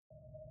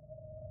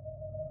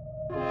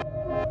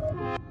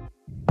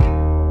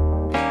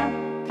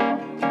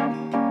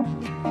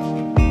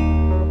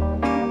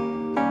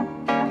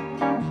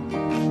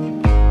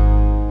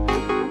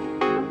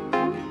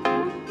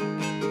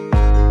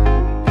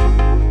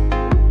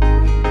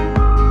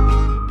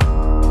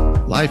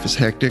Life is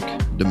hectic,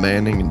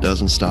 demanding, and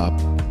doesn't stop.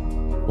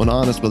 When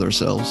honest with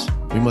ourselves,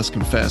 we must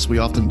confess we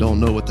often don't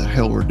know what the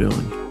hell we're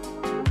doing.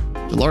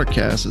 The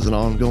Larkcast is an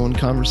ongoing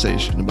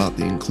conversation about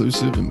the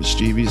inclusive and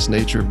mischievous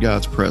nature of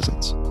God's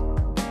presence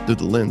through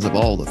the lens of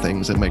all the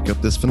things that make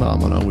up this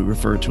phenomenon we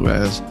refer to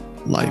as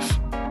life.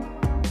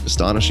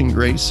 Astonishing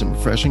grace and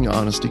refreshing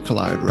honesty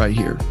collide right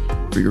here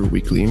for your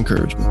weekly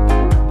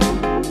encouragement.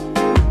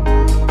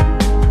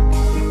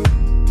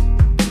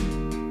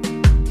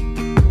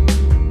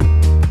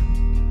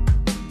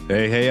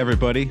 Hey,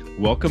 everybody.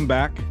 Welcome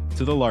back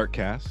to the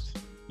Larkcast.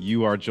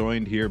 You are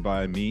joined here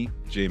by me,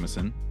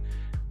 Jameson,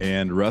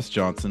 and Russ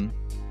Johnson,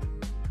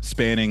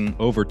 spanning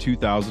over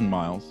 2,000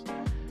 miles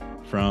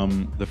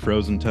from the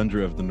frozen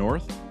tundra of the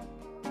north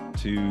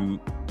to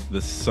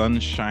the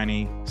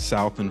sunshiny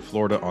south in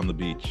Florida on the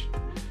beach.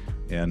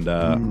 And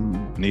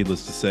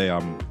needless to say,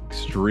 I'm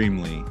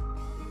extremely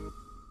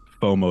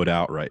FOMO'd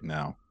out right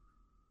now.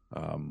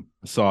 I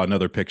saw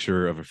another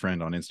picture of a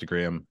friend on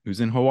Instagram who's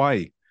in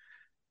Hawaii.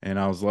 And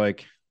I was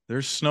like,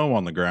 there's snow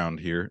on the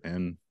ground here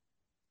and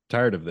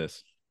tired of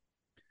this.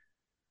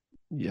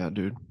 Yeah,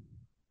 dude.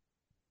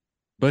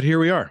 But here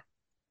we are.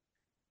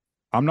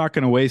 I'm not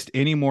going to waste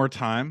any more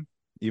time,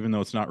 even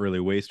though it's not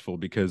really wasteful,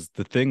 because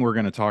the thing we're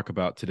going to talk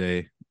about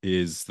today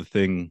is the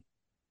thing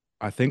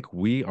I think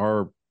we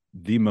are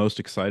the most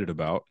excited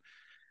about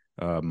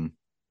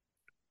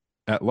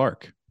at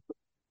Lark.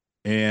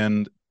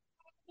 And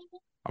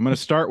I'm going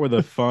to start with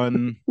a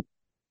fun,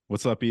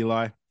 what's up,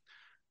 Eli?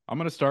 I'm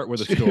going to start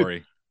with a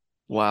story.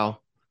 Wow.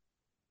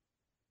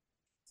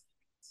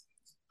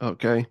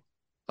 Okay.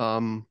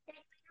 Well,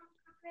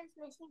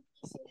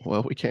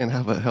 we can't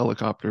have a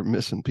helicopter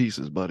missing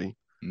pieces, buddy.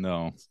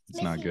 No,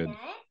 it's not good.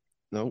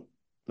 Nope.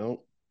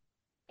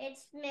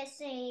 It's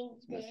missing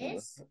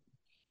this.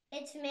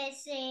 It's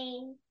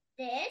missing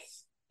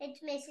this. It's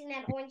missing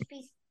that orange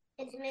piece.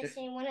 It's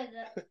missing one of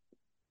the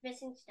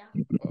missing stuff.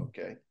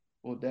 Okay.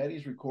 Well,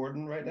 Daddy's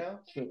recording right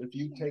now. So if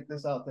you take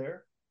this out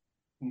there,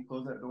 can you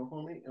close that door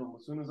for me? And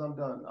as soon as I'm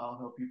done, I'll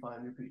help you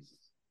find your pieces.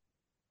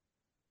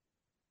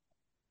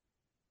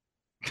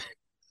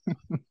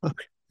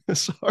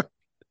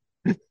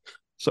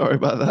 Sorry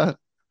about that.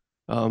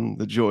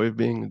 The joy of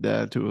being a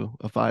dad to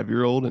a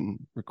 5-year-old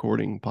and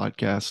recording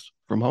podcast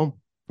from the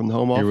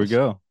home office. Here we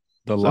go.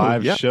 The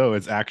live show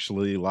is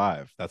actually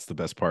live. That's the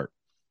best part.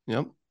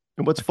 Yep.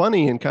 And what's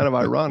funny and kind of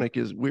ironic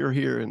is we're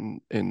here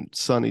in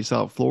sunny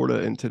South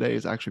Florida, and today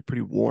is actually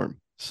pretty warm.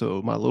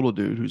 So my little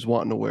dude, who's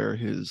wanting to wear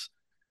his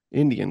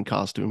Indian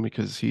costume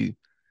because he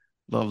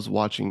loves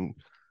watching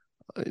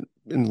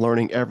and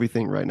learning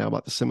everything right now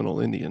about the Seminole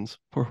Indians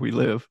where we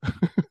live,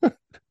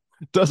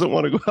 doesn't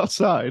want to go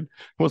outside,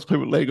 wants to play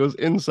with Legos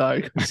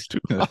inside because it's too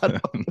hot.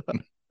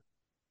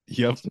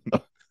 Yep.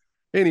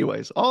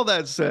 Anyways, all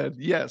that said,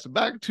 yes,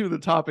 back to the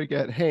topic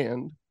at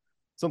hand,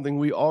 something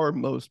we are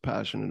most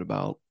passionate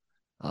about,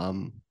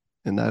 and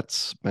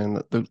that's,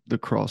 man, the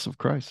cross of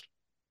Christ.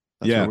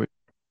 That's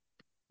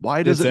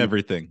why does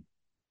everything?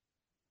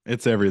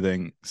 It's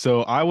everything.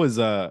 So I was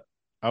under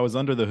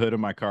the hood of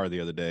my car the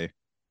other day,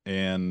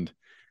 and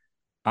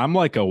I'm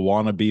like a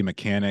wannabe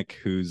mechanic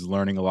who's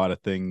learning a lot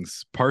of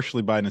things,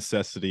 partially by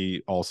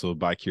necessity, also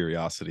by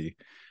curiosity.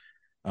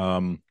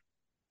 I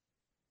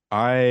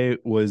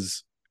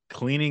was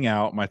cleaning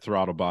out my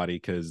throttle body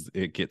because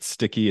it gets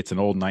sticky. It's an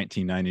old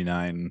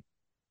 1999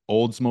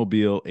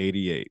 Oldsmobile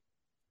 88.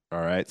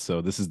 All right. So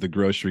this is the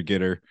grocery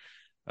getter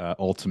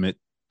ultimate.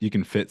 You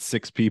can fit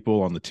 6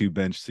 people on the 2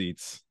 bench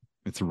seats.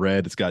 It's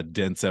red. It's got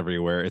dents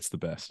everywhere. It's the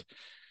best.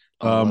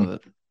 I love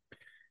it.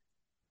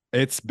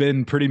 It's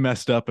been pretty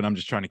messed up, and I'm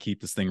just trying to keep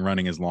this thing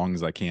running as long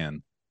as I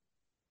can.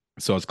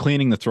 So I was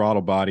cleaning the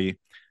throttle body.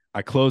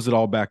 I close it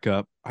all back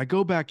up. I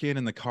go back in,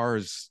 and the car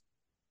is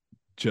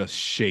just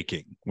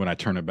shaking when I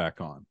turn it back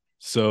on.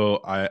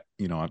 So I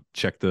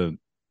check the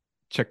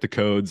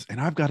codes, and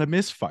I've got a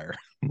misfire.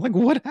 I'm like,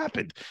 what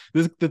happened?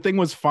 The thing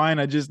was fine.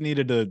 I just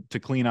needed to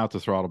clean out the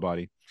throttle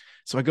body.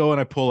 So I go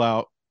and I pull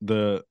out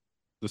the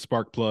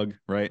spark plug,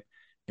 right?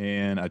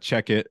 And I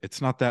check it.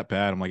 It's not that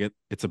bad. I'm like,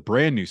 it's a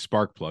brand new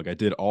spark plug. I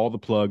did all the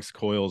plugs,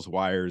 coils,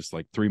 wires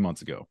like 3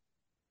 months ago.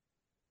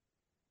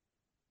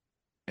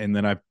 And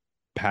then I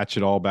patch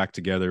it all back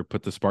together,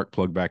 put the spark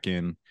plug back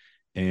in,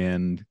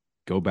 and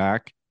go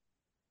back.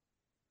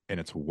 And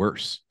it's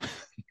worse.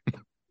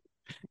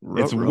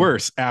 It's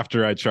worse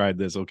after I tried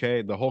this,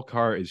 okay? The whole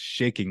car is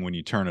shaking when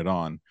you turn it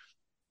on.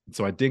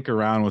 So I dink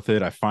around with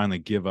it. I finally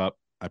give up.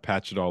 I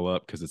patch it all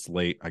up because it's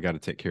late. I got to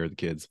take care of the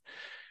kids.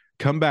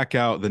 Come back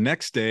out the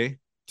next day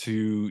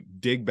to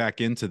dig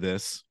back into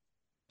this,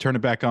 turn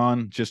it back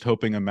on, just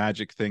hoping a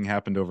magic thing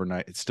happened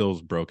overnight. It still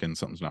is broken.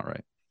 Something's not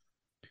right.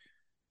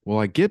 Well,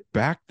 I get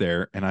back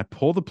there and I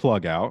pull the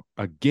plug out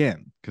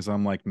again because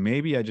I'm like,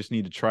 maybe I just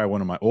need to try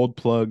one of my old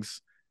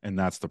plugs, and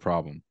that's the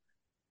problem.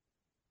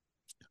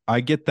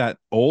 I get that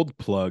old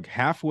plug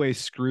halfway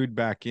screwed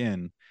back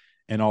in,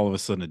 and all of a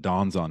sudden it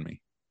dawns on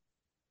me.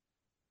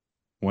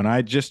 When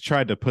I just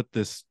tried to put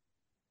this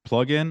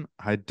plug in,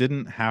 I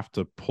didn't have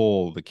to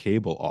pull the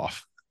cable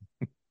off.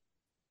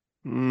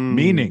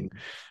 Meaning,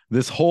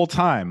 this whole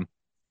time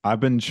I've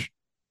been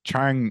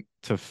trying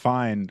to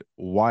find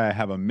why I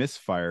have a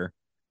misfire,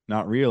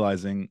 not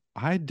realizing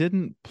I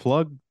didn't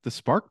plug the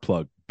spark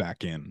plug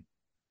back in.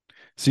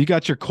 So you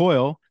got your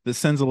coil that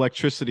sends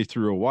electricity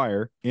through a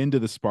wire into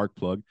the spark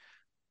plug.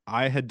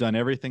 I had done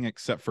everything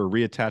except for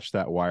reattach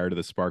that wire to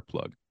the spark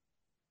plug.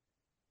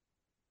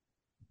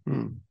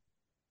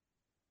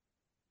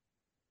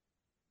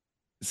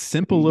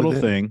 Simple little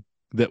thing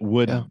that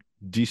would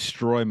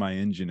destroy my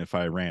engine if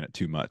I ran it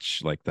too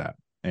much like that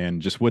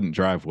and just wouldn't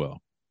drive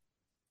well.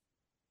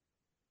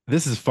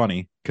 This is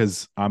funny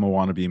because I'm a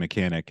wannabe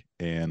mechanic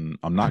and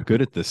I'm not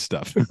good at this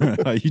stuff.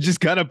 You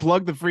just got to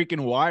plug the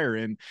freaking wire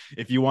in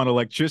if you want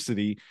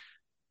electricity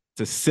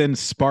to send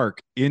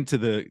spark into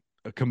the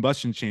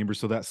combustion chamber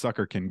so that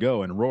sucker can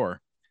go and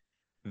roar.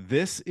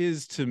 This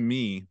is, to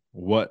me,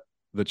 what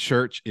the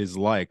church is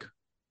like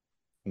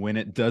when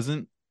it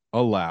doesn't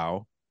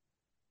allow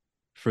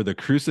for the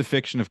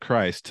crucifixion of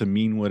Christ to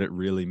mean what it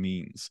really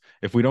means.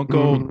 If we don't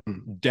go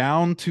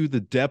down to the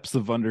depths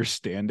of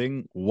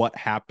understanding what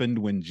happened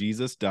when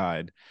Jesus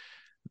died,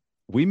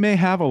 we may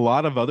have a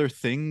lot of other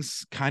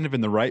things kind of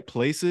in the right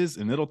places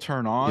and it'll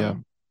turn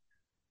on,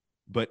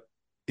 but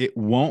it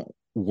won't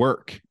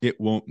work. It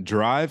won't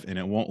drive and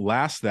it won't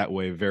last that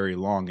way very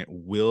long. It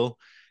will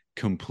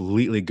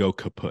completely go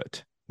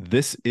kaput.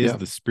 This is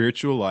the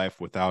spiritual life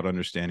without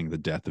understanding the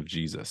death of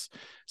Jesus.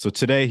 So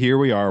today, here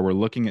we are. We're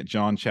looking at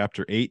John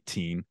chapter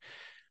 18.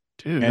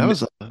 Dude, that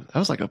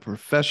was like a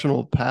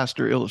professional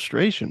pastor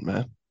illustration,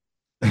 man.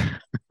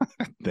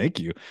 Thank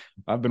you.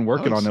 I've been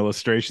working on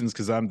illustrations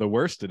because I'm the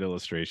worst at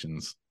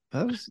illustrations.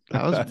 That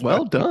was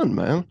well done,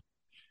 man.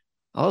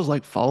 I was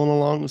like following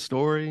along the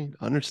story,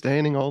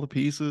 understanding all the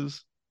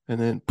pieces, and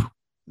then poof,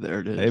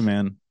 there it is. Hey,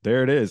 man,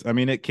 there it is. I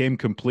mean, it came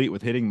complete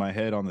with hitting my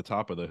head on the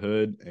top of the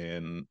hood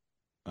and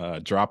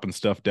dropping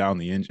stuff down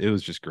the engine. It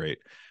was just great.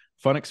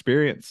 Fun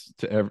experience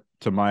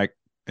to my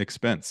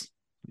expense.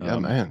 Yeah,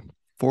 man.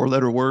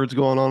 4-letter words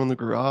going on in the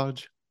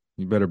garage.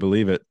 You better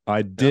believe it.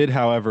 I did,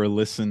 however,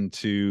 listen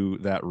to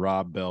that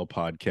Rob Bell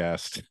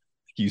podcast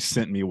you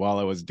sent me while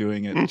I was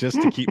doing it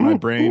just to keep my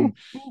brain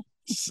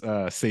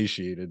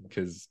satiated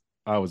because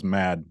I was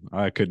mad.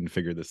 I couldn't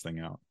figure this thing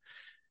out.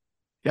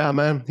 Yeah,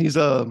 man. He's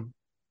there's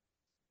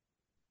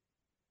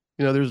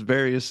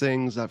various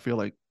things I feel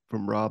like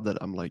from Rob that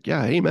I'm like,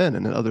 yeah, amen.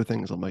 And then other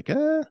things I'm like,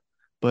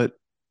 but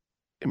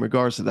in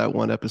regards to that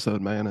one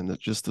episode, man, and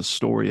just the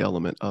story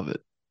element of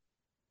it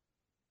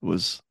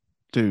was,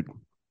 dude,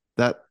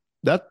 that's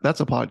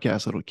a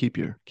podcast that'll keep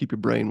your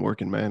brain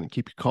working, man, and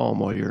keep you calm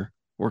while you're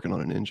working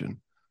on an engine.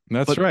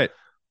 That's right.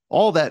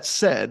 All that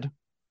said,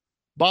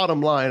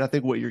 bottom line, I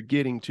think what you're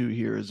getting to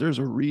here is there's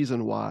a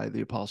reason why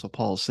the Apostle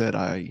Paul said,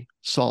 I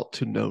sought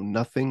to know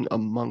nothing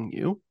among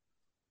you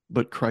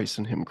but Christ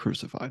and him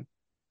crucified.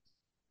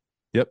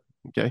 Yep.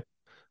 Okay.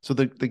 So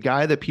the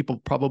guy that people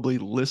probably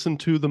listen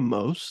to the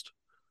most,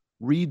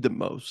 read the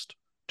most,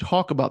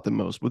 talk about the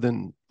most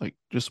within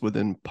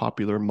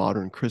popular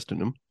modern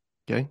Christendom.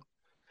 Okay.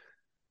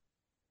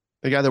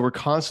 The guy that we're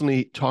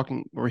constantly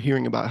talking or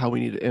hearing about how we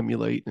need to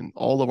emulate and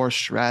all of our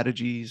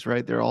strategies,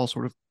 right? They're all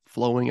sort of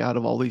flowing out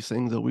of all these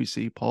things that we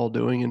see Paul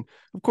doing. And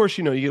of course,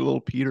 you get a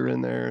little Peter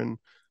in there and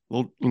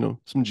a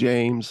little, some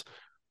James.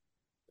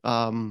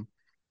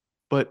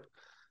 But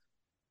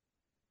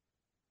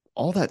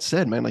all that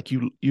said, man, like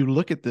you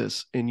look at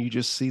this and you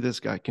just see this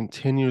guy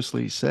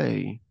continuously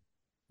say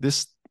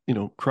this,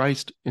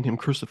 Christ and him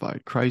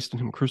crucified, Christ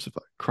and him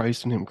crucified,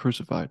 Christ and him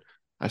crucified.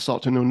 I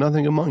sought to know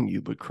nothing among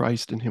you but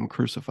Christ and him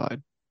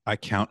crucified. I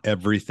count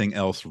everything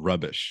else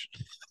rubbish.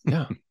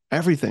 Yeah,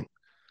 everything.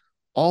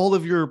 All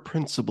of your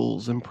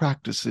principles and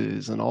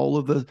practices and all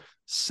of the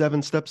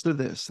 7 steps to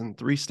this and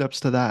 3 steps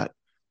to that,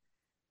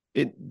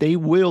 they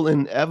will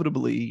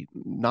inevitably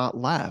not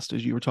last,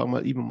 as you were talking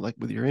about, even like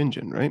with your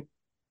engine, right?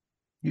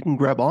 You can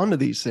grab onto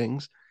these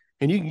things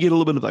and you can get a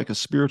little bit of like a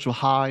spiritual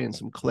high and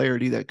some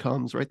clarity that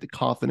comes, right? The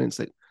confidence,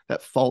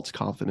 that false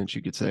confidence,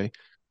 you could say,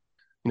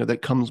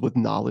 that comes with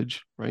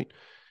knowledge, right?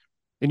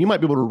 And you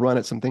might be able to run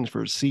at some things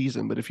for a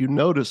season, but if you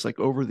notice, like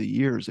over the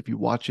years, if you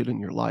watch it in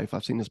your life,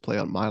 I've seen this play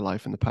out in my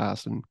life in the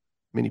past and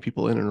many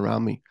people in and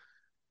around me,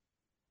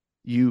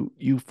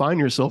 you find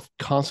yourself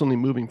constantly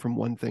moving from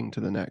one thing to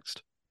the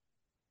next.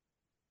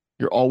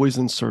 You're always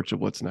in search of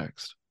what's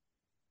next.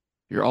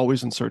 You're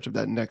always in search of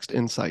that next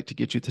insight to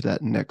get you to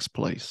that next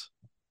place.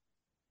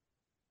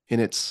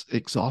 And it's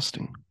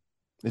exhausting.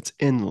 It's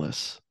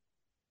endless.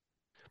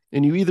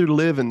 And you either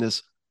live in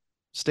this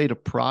state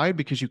of pride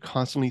because you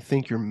constantly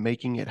think you're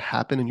making it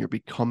happen and you're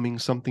becoming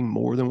something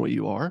more than what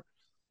you are,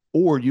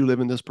 or you live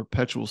in this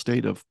perpetual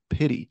state of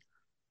pity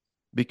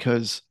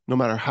because no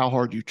matter how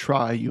hard you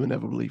try, you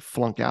inevitably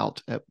flunk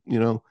out at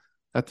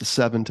the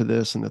 7 to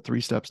this and the 3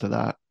 steps to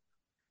that.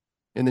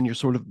 And then you're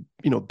sort of,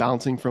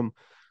 bouncing from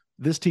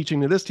this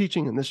teaching to this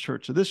teaching and this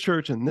church to this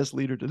church and this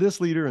leader to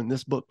this leader and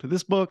this book to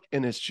this book.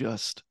 And it's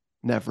just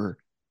never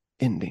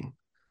ending.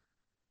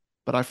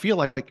 But I feel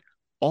like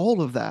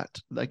all of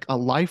that, like a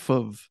life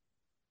of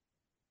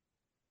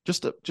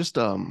just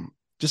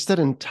just that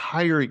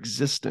entire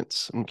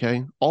existence,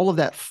 okay? All of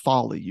that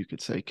folly, you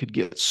could say, could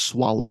get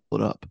swallowed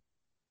up.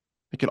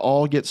 It could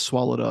all get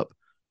swallowed up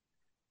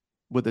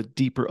with a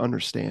deeper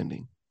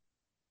understanding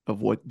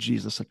of what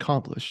Jesus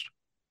accomplished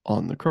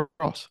on the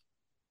cross.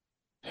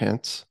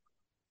 Hence,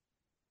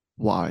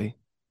 why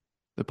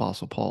the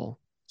Apostle Paul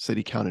said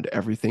he counted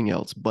everything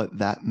else but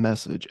that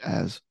message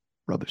as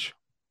rubbish.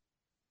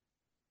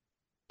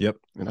 Yep.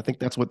 And I think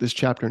that's what this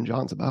chapter in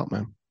John's about,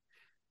 man.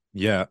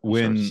 Yeah.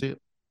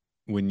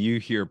 When you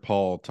hear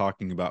Paul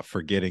talking about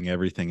forgetting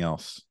everything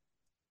else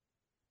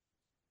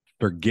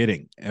but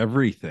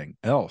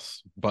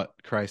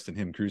Christ and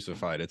him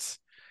crucified,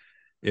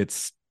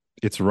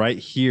 it's right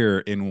here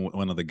in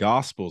one of the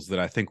Gospels that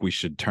I think we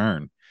should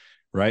turn,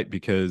 right?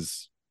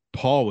 Because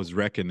Paul was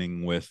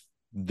reckoning with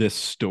this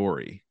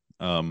story.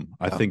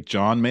 I think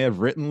John may have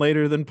written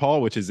later than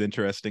Paul, which is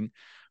interesting,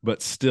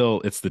 but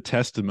still it's the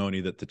testimony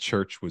that the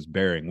church was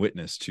bearing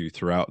witness to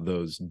throughout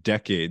those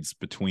decades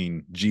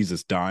between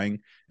Jesus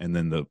dying and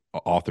then the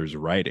author's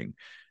writing.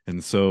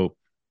 And so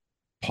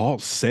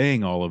Paul's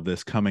saying all of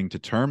this, coming to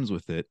terms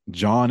with it.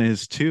 John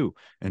is too.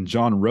 And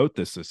John wrote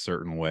this a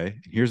certain way.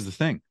 Here's the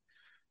thing.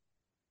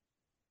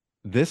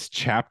 This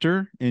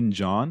chapter in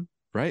John,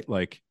 right?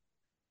 Like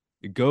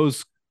it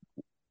goes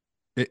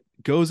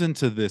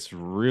into this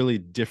really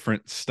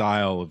different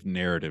style of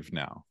narrative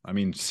now. I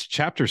mean,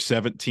 chapter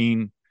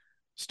 17,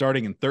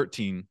 starting in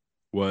 13,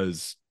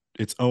 was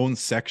its own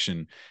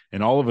section.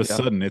 And all of a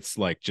sudden it's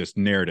like just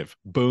narrative.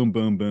 Boom,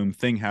 boom, boom.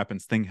 Thing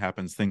happens.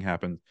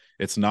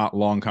 It's not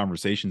long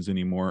conversations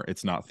anymore.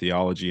 It's not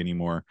theology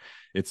anymore.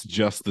 It's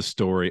just the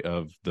story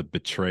of the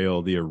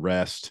betrayal, the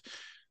arrest,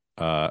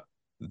 the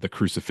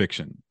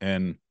crucifixion.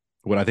 And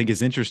what I think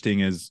is interesting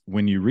is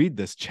when you read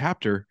this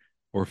chapter,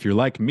 or if you're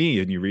like me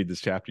and you read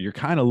this chapter, you're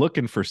kind of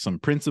looking for some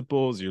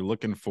principles. You're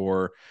looking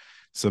for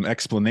some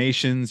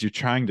explanations. You're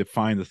trying to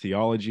find the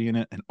theology in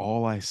it. And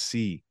all I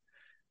see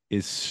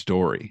is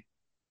story.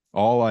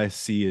 All I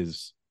see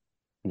is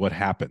what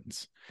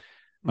happens.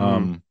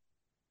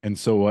 And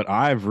so what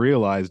I've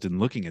realized in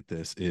looking at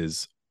this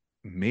is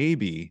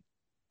maybe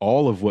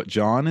all of what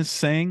John is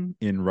saying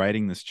in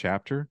writing this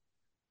chapter,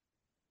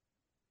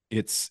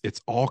 it's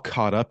all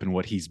caught up in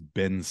what he's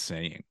been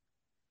saying,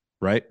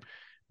 right?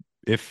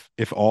 If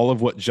all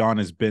of what John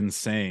has been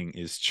saying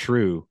is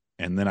true,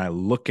 and then I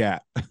look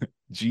at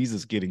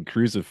Jesus getting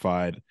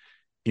crucified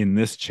in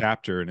this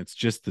chapter, and it's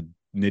just the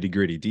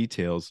nitty-gritty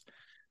details,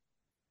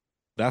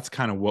 that's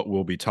kind of what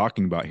we'll be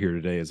talking about here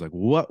today, is like,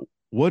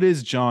 what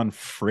is John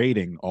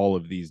freighting all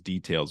of these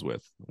details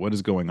with? What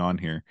is going on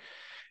here?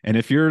 And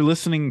if you're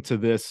listening to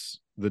this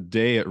the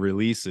day it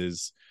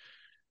releases,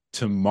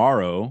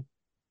 tomorrow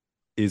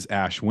is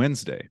Ash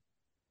Wednesday,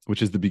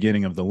 which is the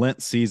beginning of the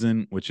Lent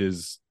season, which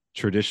is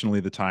traditionally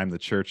the time the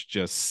church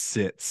just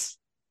sits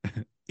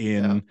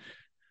in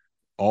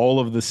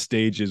all of the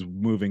stages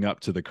moving up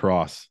to the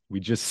cross. We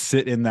just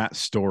sit in that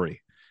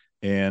story.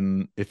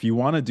 And if you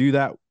want to do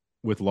that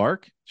with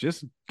Lark,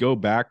 just go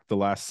back the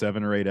last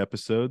 7 or 8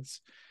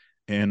 episodes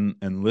and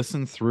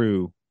listen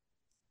through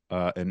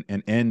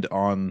and end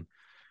on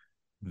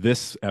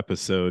this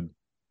episode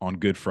on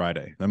Good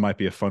Friday. That might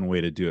be a fun way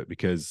to do it,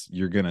 because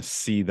you're going to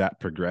see that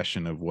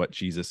progression of what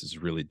Jesus is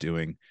really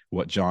doing,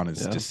 what John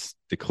is just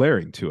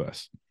declaring to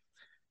us.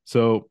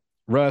 So,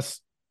 Russ,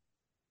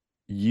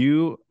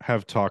 you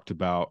have talked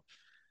about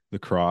the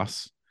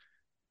cross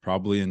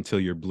probably until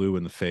you're blue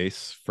in the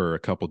face for a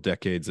couple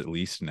decades at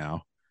least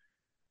now.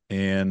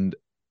 And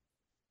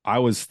I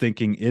was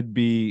thinking it'd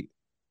be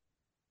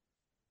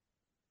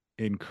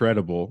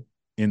incredible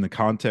in the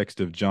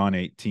context of John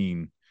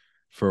 18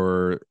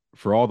 for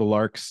all the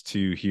Larks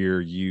to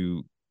hear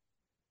you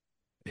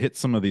hit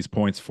some of these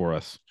points for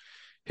us,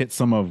 hit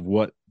some of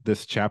what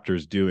this chapter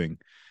is doing.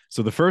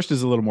 So the first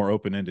is a little more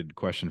open-ended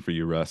question for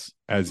you, Russ.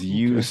 As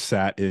you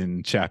sat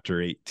in chapter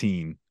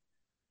 18,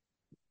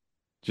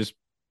 just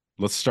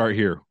let's start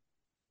here.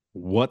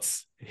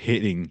 What's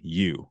hitting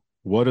you?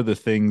 What are the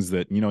things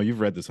that,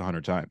 you've read this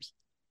 100 times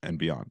and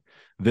beyond.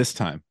 This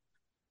time,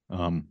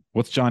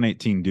 what's John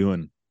 18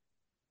 doing,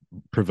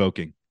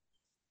 provoking,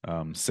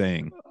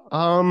 saying?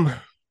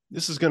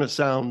 This is going to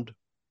sound,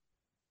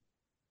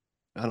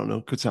 I don't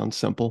know, could sound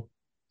simple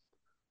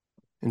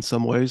in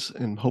some ways,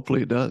 and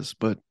hopefully it does,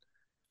 but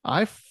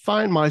I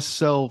find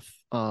myself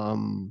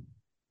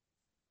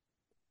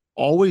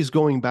always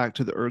going back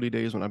to the early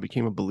days when I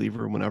became a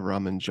believer whenever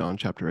I'm in John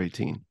chapter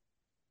 18,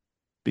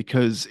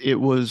 because it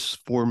was,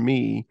 for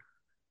me,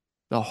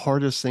 the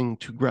hardest thing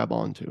to grab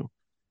onto,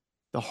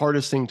 the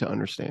hardest thing to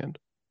understand.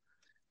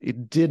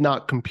 It did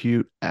not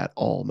compute at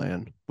all,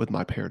 man, with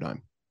my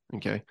paradigm,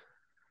 okay?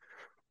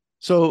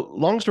 So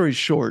long story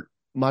short,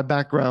 my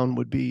background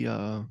would be,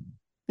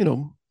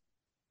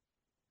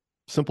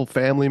 simple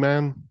family,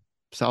 man,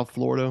 South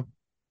Florida,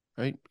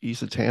 right?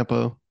 East of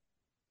Tampa,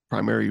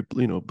 primary,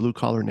 blue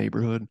collar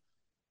neighborhood.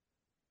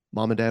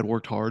 Mom and dad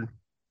worked hard,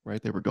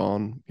 right? They were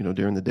gone,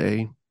 during the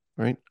day,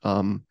 right?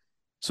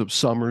 So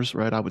summers,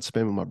 right, I would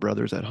spend with my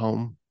brothers at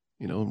home,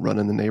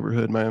 running the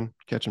neighborhood, man,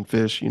 catching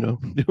fish,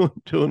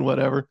 doing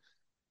whatever.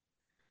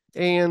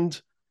 And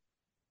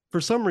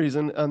for some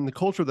reason, in the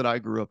culture that I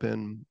grew up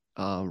in,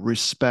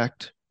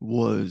 respect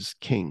was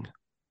king.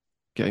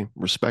 Okay.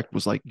 Respect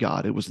was like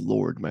God. It was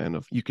Lord,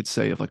 man, you could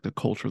say, of like the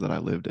culture that I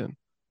lived in.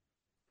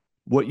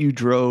 What you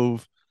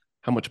drove,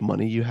 how much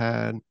money you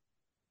had,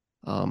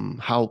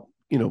 how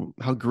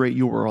great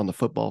you were on the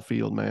football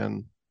field,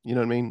 man. You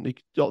know what I mean?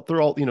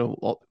 They're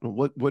all,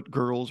 what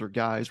girls or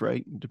guys,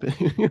 right? You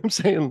know what I'm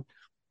saying?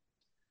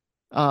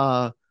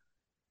 Uh,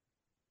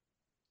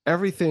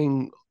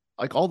 Everything,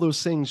 like all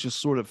those things just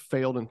sort of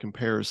failed in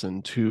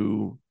comparison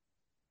to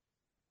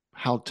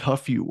how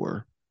tough you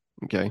were,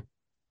 okay?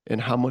 And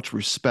how much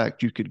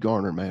respect you could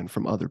garner, man,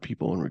 from other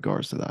people in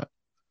regards to that.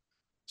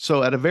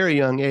 So at a very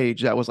young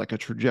age, that was like a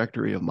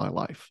trajectory of my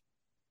life.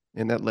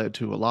 And that led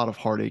to a lot of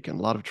heartache and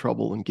a lot of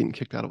trouble and getting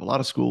kicked out of a lot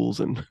of schools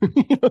and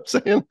you know what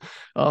I'm saying?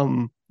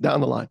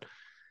 Down the line.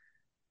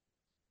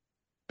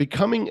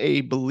 Becoming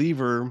a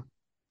believer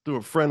through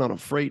a friend on a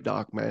freight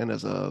dock, man,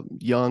 as a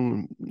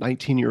young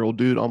 19-year-old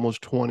dude,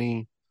 almost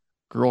 20,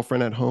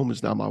 girlfriend at home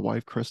is now my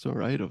wife, Krista,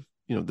 right? Of,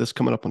 this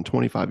coming up on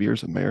 25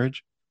 years of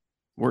marriage.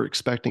 We're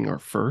expecting our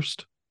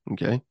first,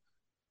 okay?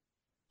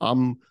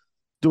 I'm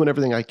doing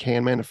everything I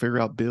can, man, to figure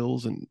out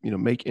bills and,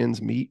 make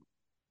ends meet.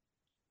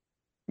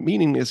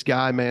 Meeting this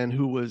guy, man,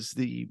 who was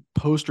the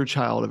poster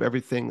child of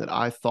everything that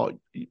I thought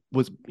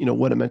was,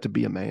 what it meant to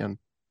be a man.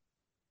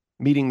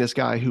 Meeting this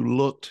guy who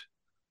looked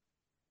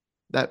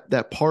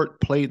that part,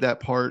 played that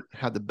part,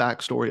 had the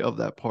backstory of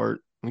that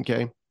part,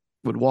 okay?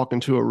 Would walk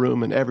into a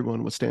room and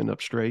everyone would stand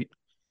up straight.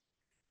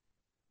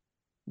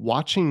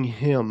 Watching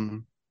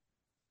him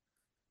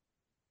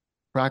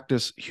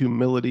practice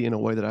humility in a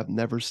way that I've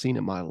never seen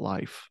in my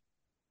life,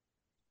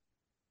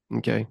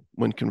 okay,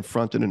 when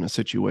confronted in a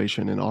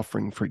situation and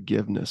offering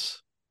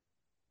forgiveness,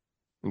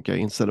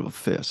 okay, instead of a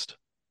fist,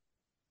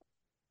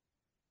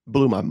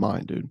 blew my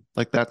mind, dude.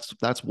 Like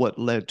that's what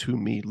led to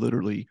me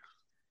literally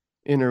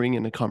entering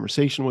in a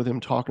conversation with him,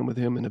 talking with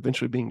him, and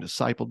eventually being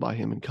discipled by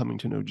him and coming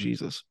to know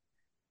Jesus.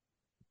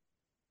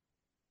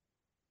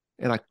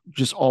 And I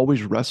just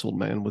always wrestled,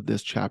 man, with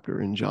this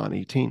chapter in John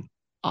 18.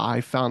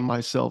 I found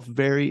myself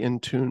very in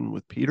tune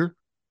with Peter,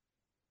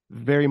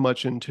 very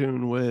much in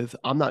tune with,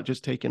 I'm not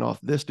just taking off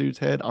this dude's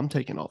head, I'm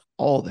taking off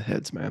all the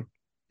heads, man.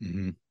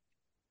 Mm-hmm.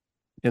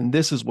 And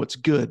this is what's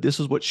good. This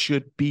is what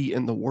should be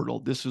in the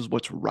world. This is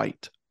what's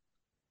right.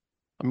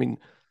 I mean,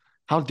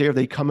 how dare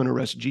they come and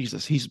arrest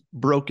Jesus? He's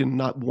broken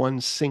not one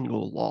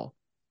single law.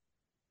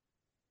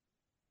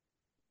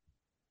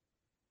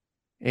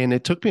 And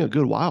it took me a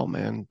good while,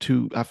 man,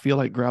 I feel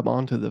like, grab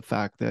onto the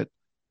fact that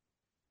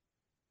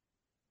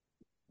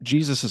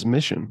Jesus's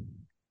mission,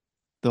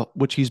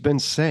 which he's been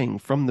saying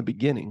from the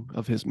beginning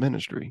of his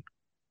ministry,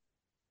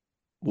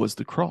 was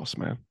the cross,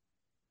 man.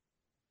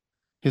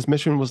 His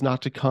mission was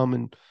not to come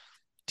and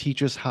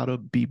teach us how to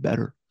be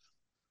better.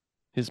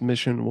 His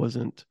mission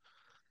wasn't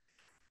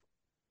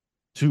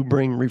to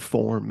bring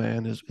reform,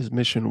 man. His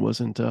mission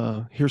wasn't,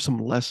 here's some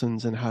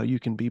lessons in how you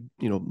can be,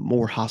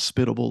 more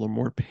hospitable or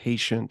more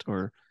patient,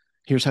 or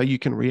here's how you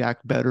can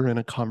react better in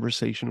a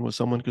conversation with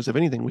someone. Because if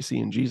anything, we see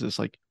in Jesus,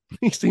 like,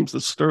 he seems to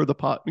stir the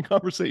pot in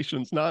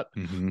conversations, not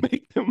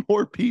make them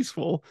more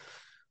peaceful.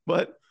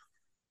 But,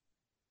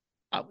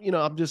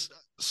 I'm just,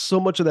 so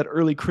much of that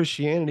early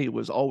Christianity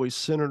was always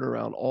centered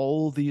around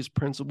all these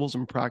principles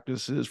and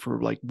practices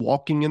for like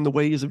walking in the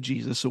ways of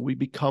Jesus, so we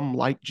become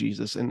like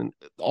Jesus, and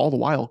all the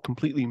while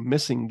completely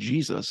missing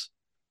Jesus,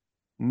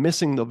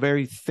 missing the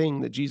very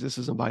thing that Jesus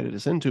has invited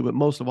us into. But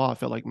most of all, I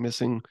felt like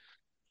missing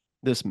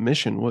this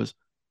mission was,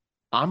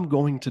 I'm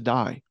going to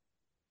die.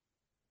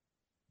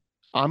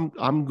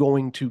 I'm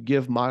going to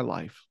give my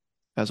life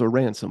as a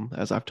ransom,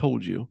 as I've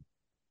told you,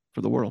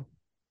 for the world.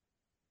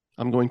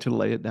 I'm going to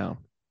lay it down.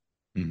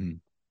 Mm-hmm.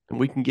 And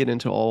we can get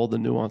into all the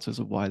nuances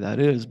of why that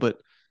is. But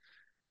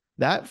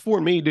that, for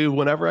me, dude,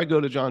 whenever I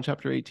go to John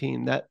chapter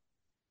 18,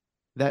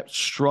 that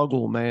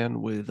struggle,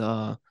 man, with,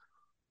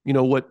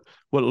 what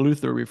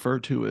Luther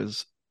referred to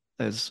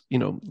as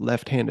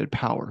left-handed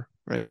power,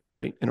 right?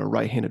 In a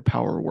right-handed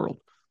power world.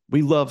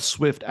 We love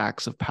swift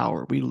acts of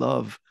power. We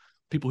love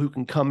people who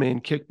can come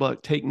in, kick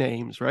butt, take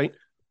names, right?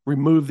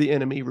 Remove the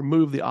enemy,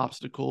 remove the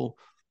obstacle,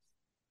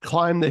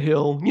 climb the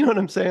hill. You know what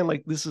I'm saying?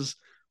 Like, this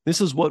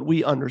is what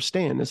we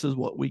understand. This is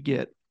what we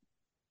get.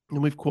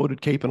 And we've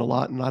quoted Capon a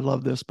lot, and I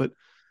love this, but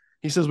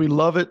he says we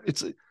love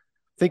it.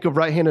 Think of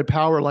right-handed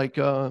power like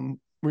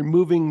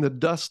removing the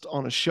dust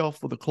on a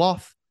shelf with a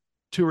cloth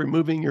to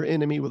removing your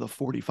enemy with a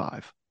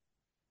 45.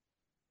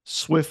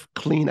 Swift,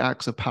 clean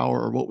acts of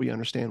power are what we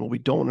understand. What we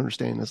don't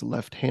understand is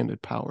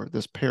left-handed power,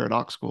 this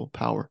paradoxical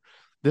power,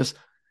 this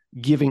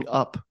giving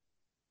up,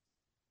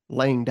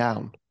 laying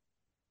down,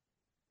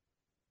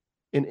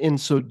 and in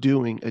so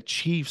doing,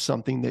 achieve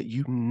something that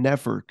you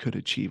never could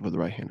achieve with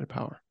right-handed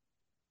power.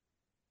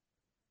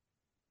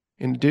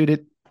 And dude,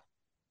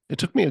 it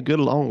took me a good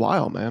long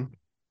while, man,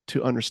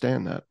 to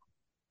understand that.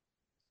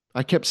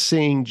 I kept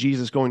seeing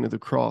Jesus going to the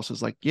cross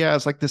as like, yeah,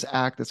 it's like this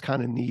act that's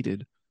kind of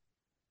needed.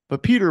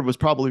 But Peter was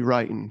probably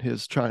right in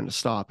his trying to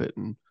stop it.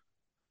 And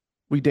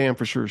we damn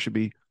for sure should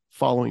be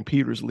following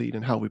Peter's lead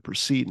and how we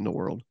proceed in the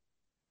world.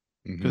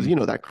 Because,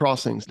 that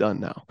crossing's done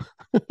now.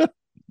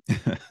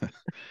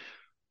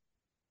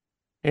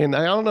 And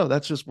I don't know,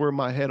 that's just where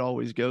my head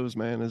always goes,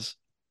 man,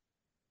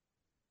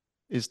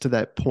 is to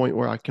that point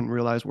where I can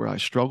realize where I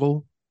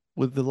struggle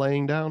with the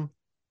laying down,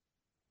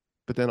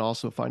 but then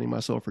also finding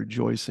myself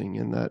rejoicing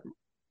in that,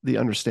 the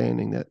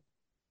understanding that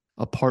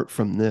apart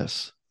from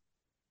this,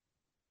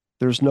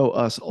 there's no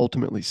us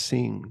ultimately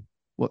seeing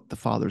what the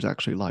Father's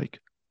actually like,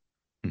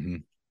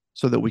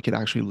 so that we could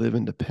actually live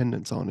in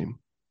dependence on him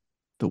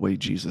the way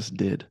Jesus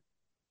did.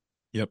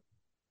 Yep.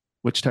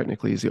 Which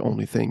technically is the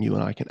only thing you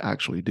and I can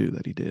actually do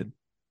that he did.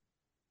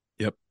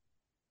 Yep.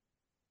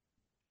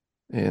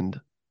 And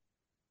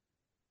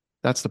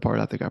that's the part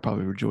I think I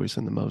probably rejoice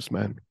in the most,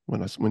 man,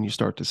 when you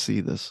start to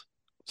see this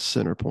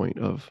center point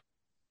of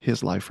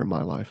his life for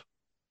my life.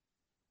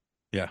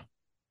 Yeah.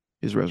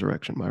 His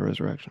resurrection, my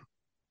resurrection.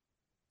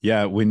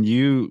 Yeah. When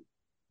you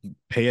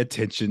pay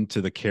attention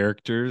to the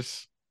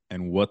characters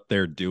and what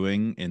they're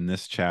doing in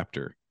this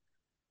chapter,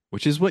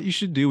 which is what you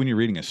should do when you're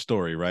reading a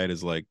story, right?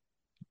 Is like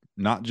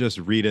not just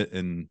read it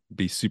and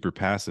be super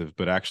passive,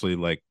 but actually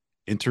like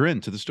enter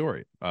into the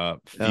story,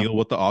 feel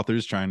what the author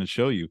is trying to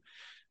show you.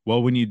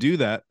 Well, when you do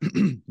that,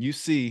 you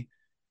see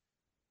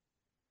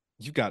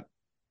you've got,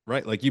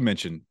 right, like you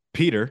mentioned,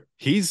 Peter,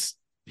 he's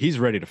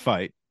ready to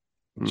fight.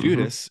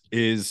 Judas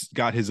is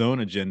got his own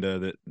agenda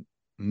that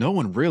no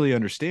one really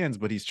understands,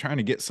 but he's trying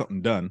to get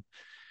something done.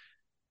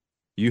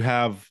 You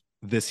have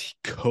this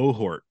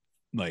cohort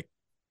like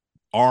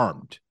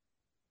armed.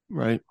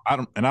 Right. I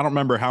don't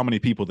remember how many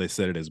people they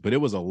said it is, but it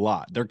was a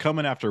lot. They're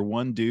coming after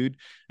one dude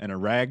and a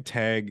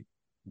ragtag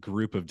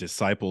group of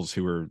disciples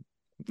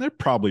they're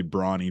probably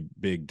brawny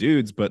big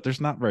dudes, but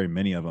there's not very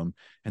many of them.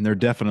 And they're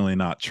definitely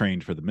not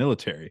trained for the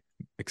military,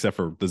 except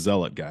for the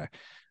zealot guy.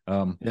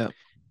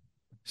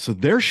 So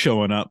they're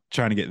showing up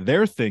trying to get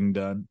their thing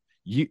done.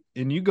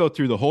 You go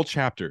through the whole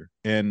chapter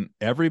and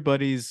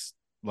everybody's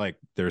like,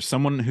 there's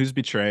someone who's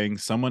betraying,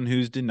 someone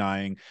who's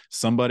denying,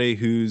 somebody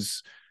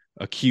who's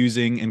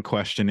accusing and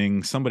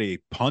questioning, somebody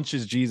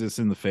punches Jesus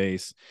in the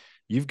face.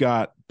 You've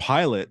got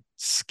Pilate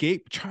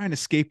trying to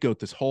scapegoat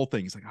this whole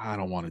thing. He's like, I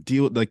don't want to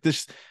deal with like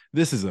this.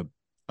 This is a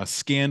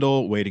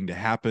scandal waiting to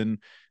happen.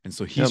 And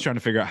so he's trying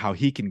to figure out how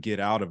he can get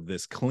out of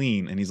this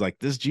clean. And he's like,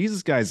 this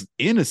Jesus guy's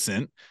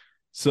innocent.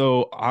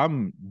 So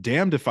I'm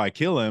damned if I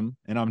kill him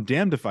and I'm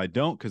damned if I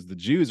don't, because the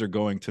Jews are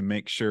going to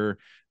make sure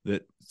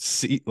that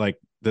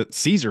that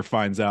Caesar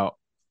finds out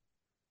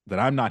that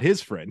I'm not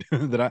his friend,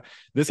 that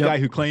this guy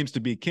who claims to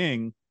be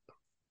king,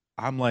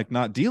 I'm like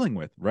not dealing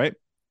with, right?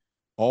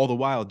 All the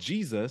while,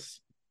 Jesus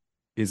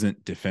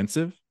isn't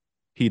defensive.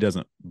 He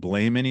doesn't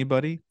blame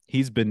anybody.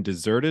 He's been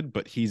deserted,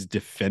 but he's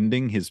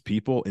defending his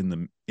people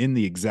in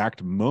the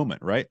exact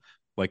moment, right?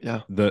 Like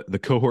the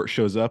cohort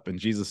shows up and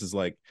Jesus is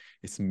like,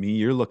 it's me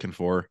you're looking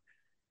for.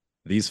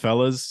 These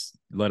fellas,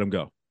 let them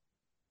go.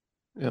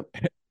 Yep.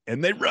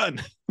 And they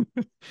run.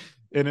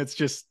 And it's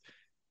just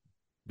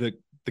the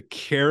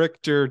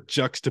character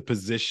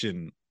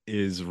juxtaposition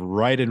is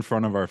right in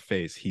front of our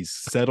face. He's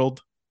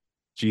settled.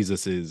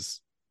 Jesus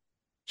is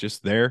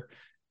just there.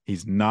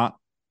 He's not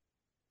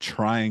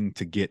trying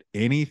to get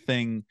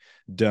anything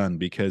done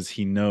because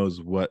he knows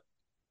what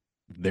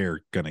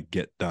they're going to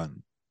get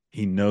done.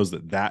 He knows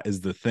that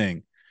is the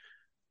thing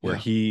where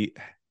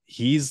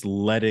he's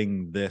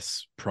letting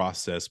this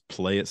process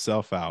play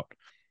itself out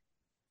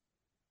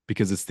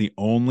because it's the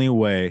only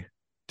way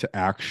to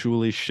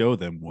actually show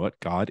them what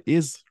God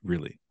is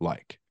really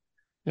like.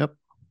 Yep.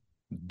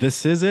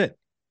 This is it.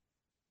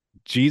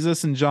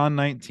 Jesus in John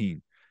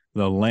 19,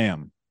 the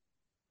lamb,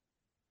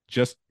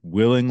 just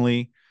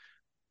willingly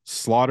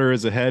slaughter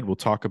is ahead. We'll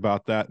talk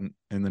about that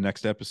in the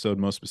next episode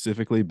most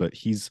specifically, but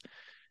he's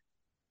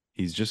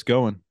just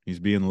going. He's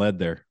being led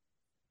there.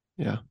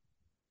 Yeah.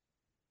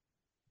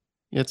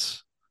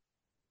 It's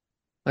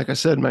like I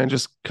said, man,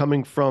 just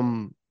coming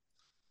from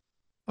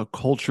a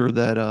culture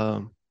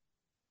that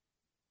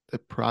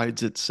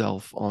prides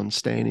itself on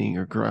standing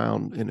your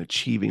ground and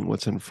achieving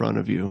what's in front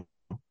of you,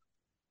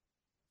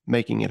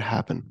 making it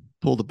happen.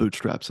 Pull the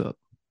bootstraps up,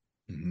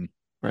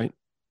 right?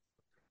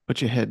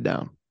 Put your head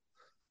down.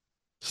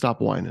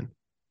 Stop whining.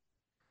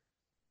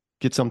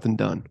 Get something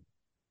done.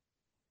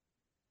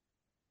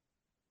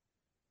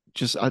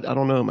 Just, I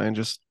don't know, man,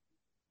 just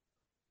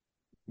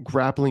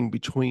grappling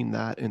between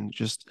that and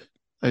just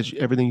as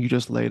everything you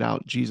just laid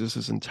out,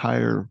 Jesus's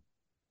entire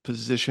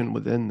position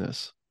within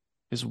this,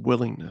 his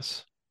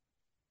willingness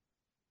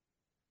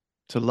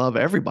to love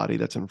everybody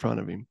that's in front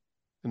of him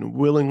and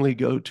willingly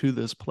go to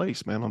this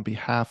place, man, on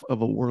behalf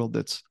of a world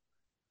that's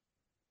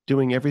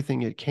doing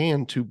everything it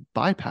can to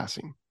bypass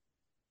him.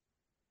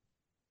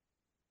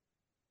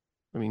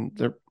 I mean,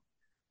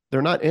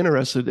 they're not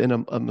interested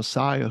in a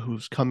Messiah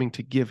who's coming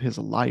to give his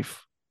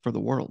life for the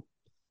world.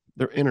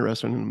 They're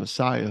interested in a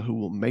Messiah who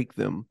will make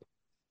them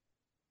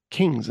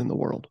kings in the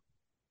world.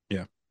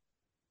 Yeah.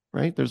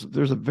 Right? There's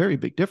a very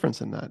big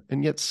difference in that.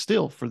 And yet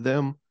still for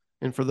them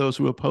and for those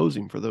who oppose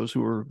him, for those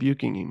who are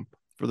rebuking him,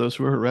 for those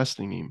who are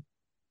arresting him,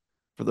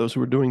 for those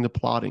who are doing the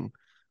plotting,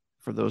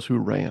 for those who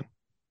ran.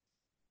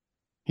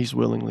 He's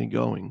willingly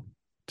going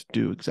to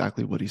do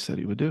exactly what he said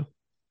he would do,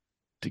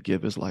 to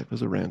give his life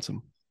as a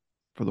ransom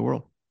for the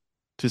world,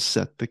 to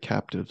set the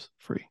captives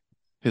free.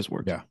 His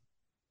words. Yeah.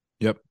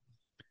 Yep.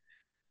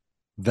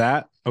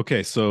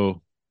 Okay,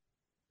 so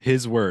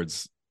his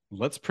words.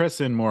 Let's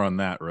press in more on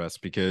that, Russ,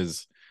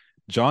 because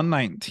John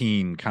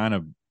 19 kind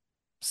of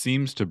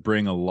seems to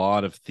bring a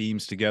lot of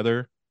themes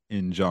together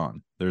in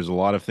John. There's a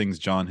lot of things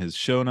John has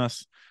shown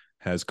us,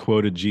 has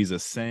quoted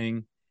Jesus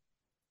saying,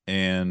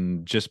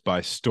 and just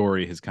by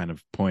story has kind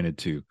of pointed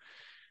to.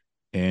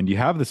 And you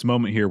have this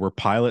moment here where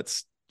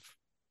Pilate's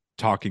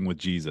talking with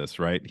Jesus,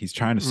 right? He's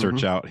trying to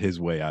search out his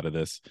way out of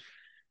this.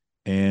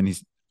 And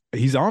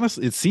he's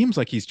honestly, it seems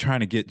like he's trying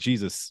to get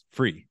Jesus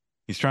free.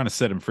 He's trying to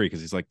set him free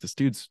because he's like, this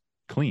dude's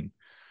clean.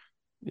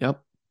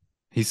 Yep.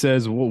 He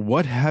says, well,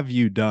 what have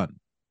you done?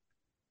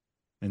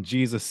 And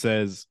Jesus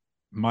says,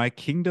 my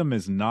kingdom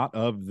is not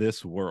of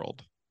this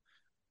world,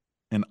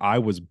 and I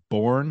was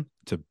born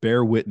to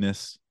bear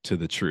witness to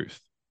the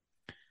truth.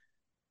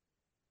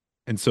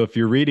 And so if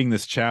you're reading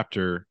this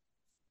chapter,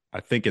 I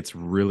think it's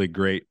really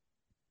great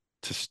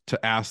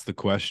to ask the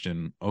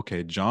question,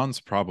 okay, John's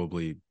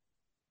probably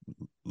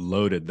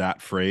loaded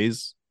that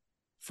phrase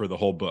for the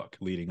whole book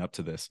leading up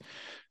to this.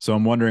 So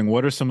I'm wondering,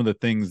 what are some of the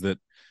things that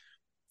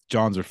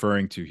John's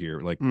referring to here?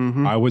 Like,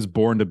 I was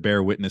born to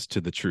bear witness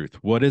to the truth.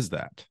 What is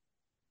that?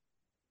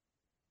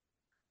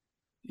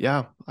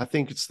 Yeah, I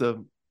think it's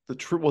the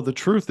truth. Well, the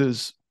truth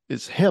is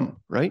him,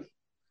 right?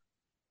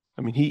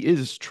 I mean, he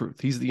is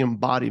truth. He's the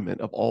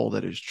embodiment of all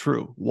that is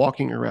true,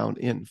 walking around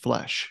in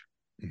flesh.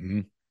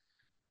 Mm-hmm.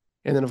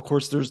 And then, of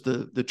course, there's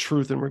the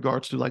truth in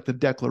regards to like the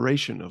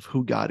declaration of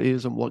who God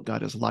is and what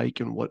God is like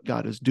and what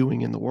God is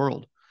doing in the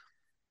world.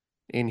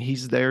 And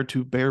he's there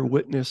to bear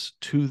witness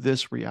to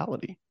this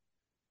reality.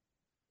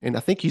 And I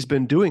think he's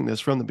been doing this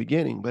from the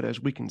beginning, but as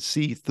we can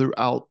see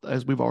throughout,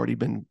 as we've already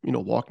been,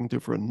 walking through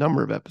for a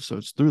number of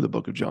episodes through the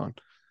book of John,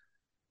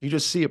 you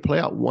just see it play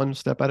out one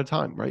step at a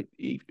time, right?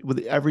 With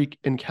every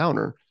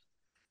encounter,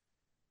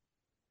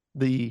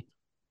 the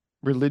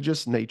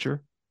religious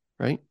nature,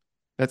 right,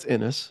 that's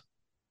in us,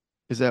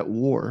 is at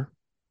war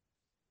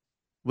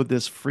with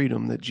this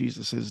freedom that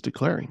Jesus is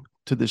declaring,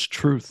 to this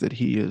truth that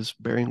he is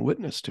bearing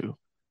witness to,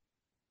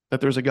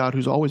 that there's a God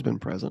who's always been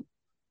present.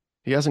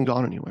 He hasn't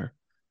gone anywhere.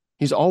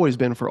 He's always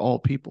been for all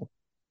people.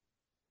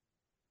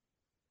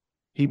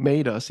 He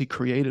made us, he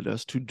created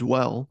us to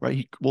dwell,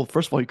 right?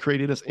 First of all, he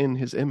created us in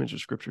his image,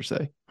 as scripture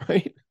say,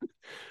 right?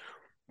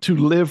 To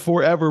live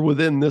forever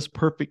within this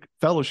perfect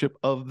fellowship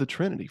of the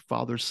Trinity,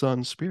 Father,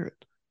 Son,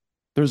 Spirit.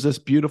 There's this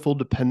beautiful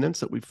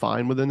dependence that we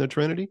find within the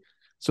Trinity.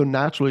 So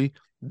naturally,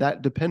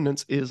 that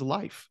dependence is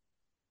life.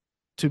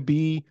 To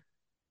be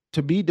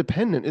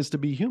dependent is to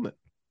be human,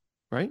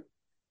 right?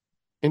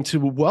 And to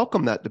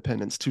welcome that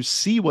dependence, to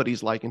see what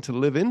he's like and to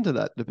live into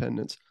that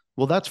dependence,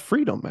 well, that's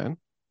freedom, man.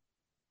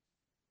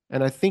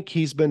 And I think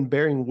he's been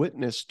bearing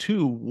witness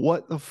to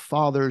what the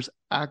Father's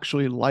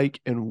actually like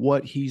and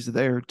what he's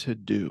there to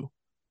do.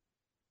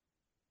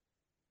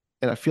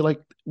 And I feel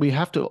like we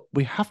have to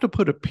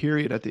put a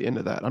period at the end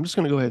of that. I'm just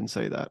going to go ahead and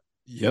say that.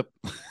 Yep.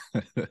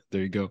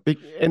 There you go.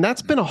 And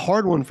that's been a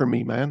hard one for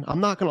me, man.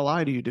 I'm not going to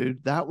lie to you,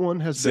 dude. That one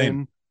has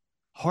been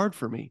hard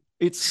for me.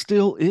 It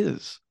still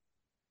is.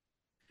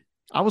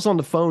 I was on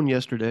the phone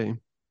yesterday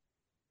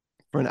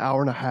for an hour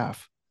and a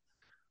half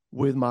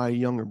with my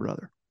younger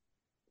brother.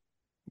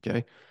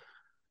 Okay.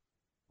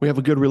 We have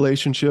a good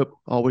relationship,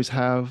 always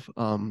have.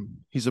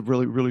 He's a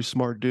really, really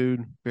smart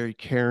dude, very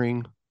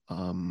caring.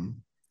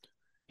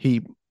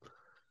 He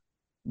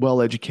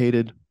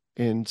well-educated.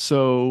 And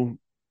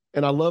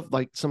I love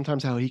like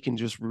sometimes how he can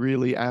just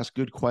really ask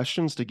good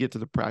questions to get to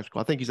the practical.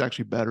 I think he's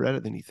actually better at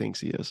it than he thinks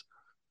he is.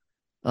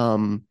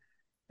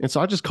 And so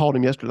I just called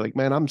him yesterday, like,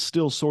 man, I'm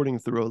still sorting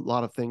through a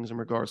lot of things in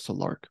regards to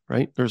Lark,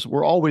 right?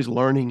 We're always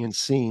learning and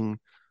seeing,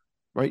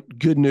 right,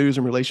 good news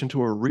in relation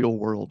to a real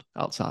world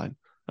outside,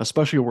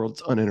 especially a world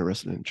that's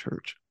uninterested in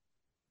church.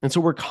 And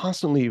so we're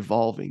constantly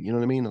evolving, you know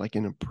what I mean? Like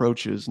in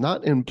approaches,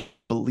 not in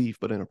belief,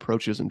 but in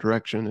approaches and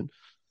direction.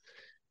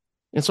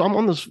 And so I'm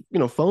on this,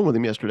 phone with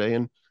him yesterday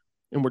and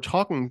we're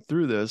talking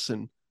through this.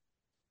 And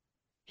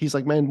he's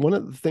like, man, one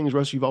of the things,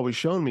 Russ, you've always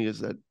shown me is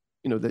that,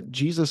 that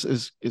Jesus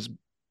is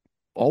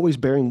always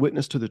bearing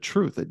witness to the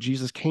truth, that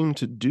Jesus came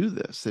to do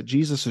this, that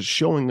Jesus is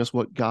showing us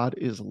what God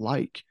is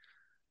like.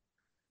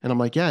 And I'm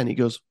like, yeah. And he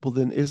goes, well,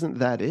 then isn't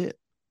that it?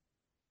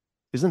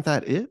 Isn't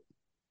that it?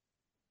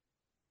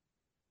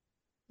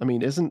 I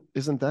mean, isn't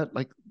that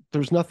like,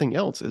 there's nothing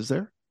else, is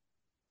there?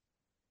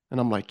 And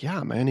I'm like,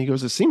 yeah, man. He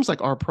goes, it seems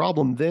like our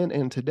problem then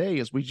and today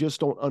is we just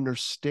don't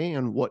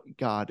understand what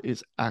God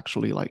is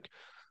actually like.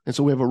 And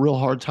so we have a real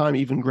hard time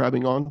even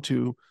grabbing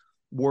onto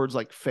words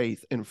like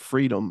faith and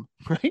freedom,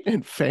 right?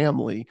 And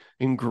family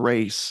and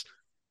grace,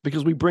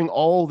 because we bring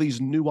all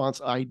these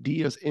nuanced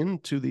ideas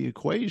into the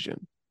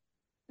equation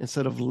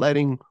instead of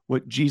letting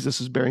what Jesus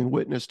is bearing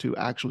witness to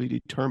actually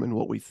determine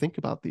what we think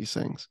about these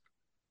things.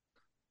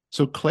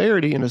 So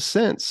clarity, in a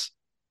sense,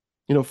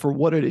 for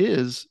what it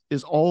is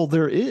all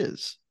there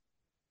is.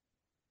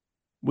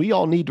 we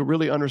all need to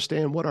really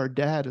understand what our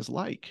dad is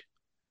like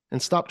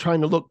and stop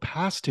trying to look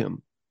past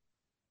him.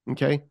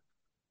 Okay?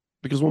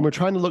 Because when we're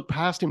trying to look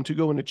past him to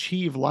go and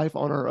achieve life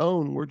on our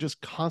own, we're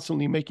just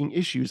constantly making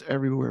issues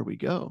everywhere we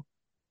go.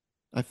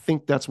 I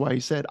think that's why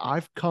he said,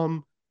 I've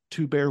come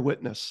to bear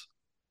witness.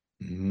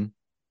 Mm-hmm.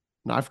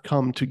 And I've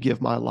come to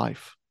give my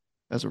life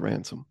as a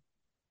ransom.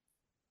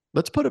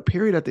 Let's put a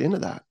period at the end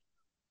of that.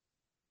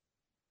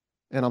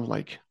 And I'm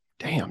like,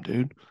 damn,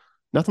 dude,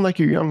 nothing like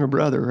your younger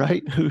brother,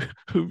 right?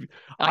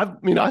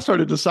 I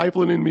started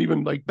discipling him,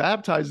 even like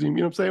baptizing him,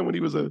 you know what I'm saying? When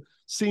he was a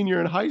senior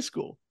in high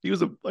school, he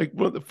was like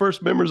one of the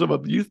first members of a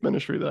youth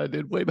ministry that I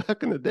did way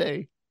back in the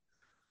day.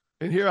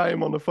 And here I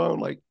am on the phone,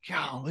 like,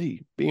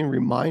 golly, being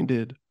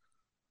reminded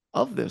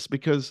of this,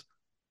 because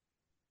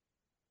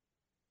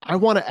I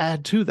want to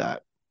add to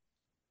that.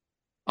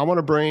 I want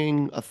to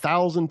bring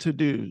 1,000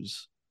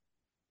 to-dos,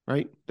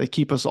 right? They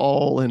keep us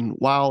all in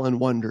wow and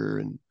wonder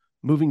and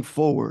moving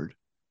forward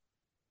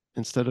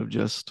instead of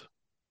just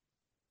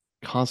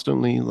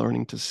constantly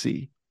learning to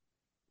see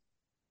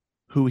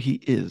who he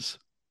is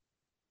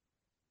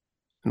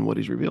and what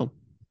he's revealed.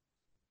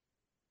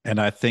 And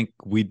I think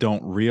we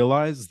don't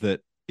realize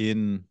that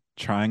in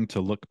trying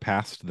to look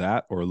past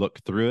that or look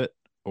through it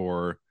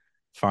or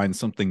find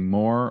something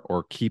more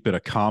or keep it a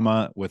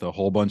comma with a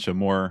whole bunch of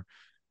more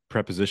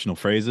prepositional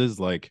phrases,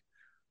 like,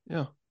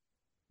 yeah,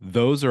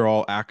 those are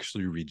all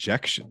actually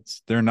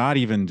rejections. They're not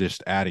even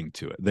just adding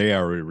to it. They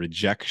are a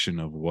rejection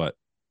of what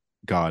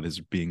God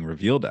is being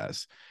revealed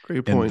as.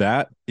 Great point. And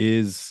that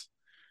is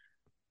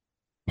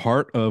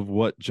part of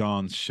what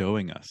John's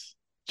showing us.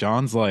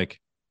 John's like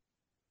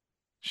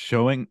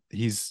showing,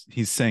 he's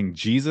saying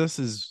Jesus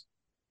is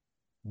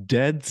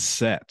dead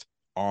set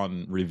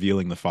on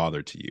revealing the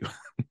Father to you.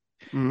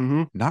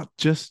 Mm-hmm. Not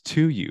just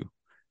to you.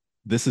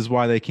 This is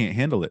why they can't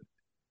handle it.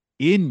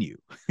 In you.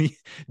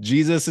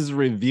 Jesus is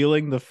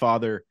revealing the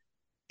Father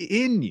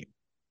in you.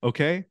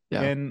 Okay?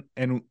 Yeah.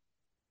 And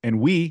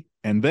we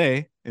and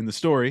they in the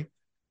story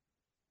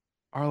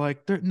are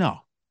like,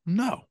 no.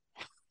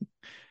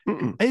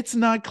 Mm-mm. It's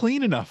not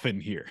clean enough in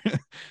here.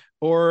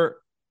 Or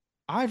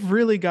I've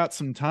really got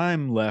some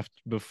time left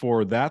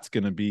before that's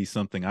going to be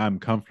something I'm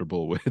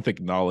comfortable with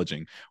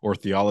acknowledging or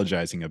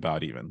theologizing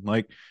about even.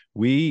 Like,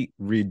 we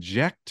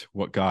reject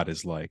what God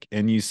is like.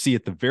 And you see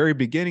at the very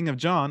beginning of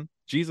John,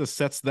 Jesus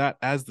sets that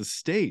as the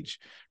stage,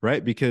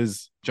 right?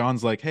 Because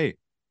John's like, hey,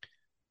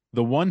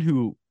 the one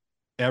who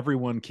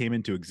everyone came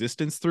into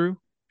existence through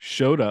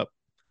showed up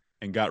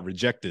and got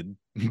rejected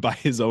by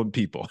his own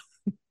people.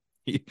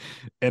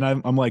 And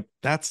I'm like,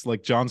 that's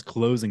like John's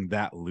closing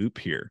that loop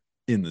here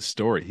in the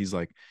story. He's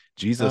like,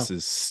 Jesus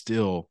is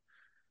still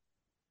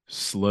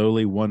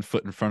slowly, one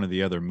foot in front of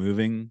the other,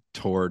 moving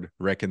toward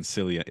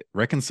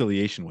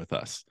reconciliation with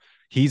us.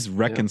 He's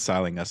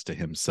reconciling us to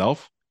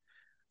himself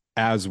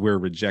as we're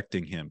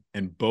rejecting him.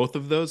 And both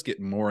of those get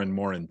more and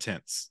more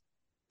intense.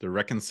 The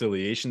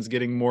reconciliation's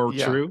getting more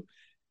true,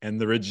 and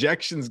the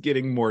rejection's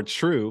getting more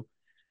true.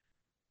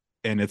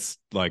 And it's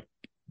like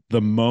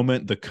the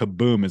moment the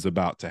kaboom is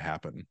about to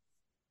happen.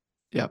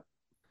 Yeah.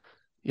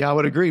 Yeah, I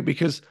would agree,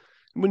 because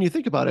when you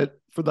think about it,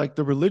 for like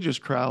the religious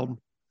crowd,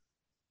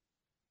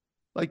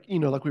 like, you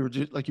know, like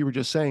you were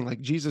just saying,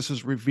 like, Jesus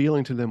is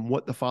revealing to them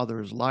what the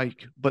Father is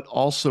like, but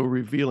also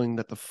revealing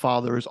that the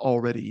Father is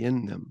already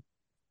in them.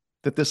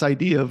 That this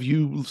idea of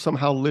you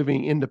somehow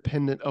living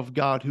independent of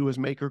God, who is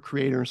maker,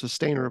 creator, and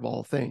sustainer of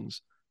all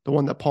things, the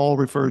one that Paul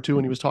referred to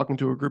when he was talking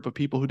to a group of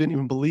people who didn't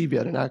even believe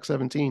yet in Acts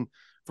 17,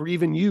 for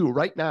even you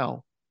right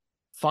now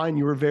find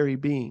your very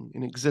being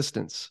in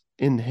existence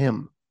in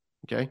him.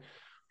 Okay.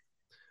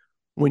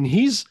 When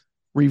he's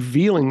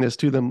revealing this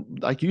to them,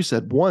 like you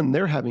said, one,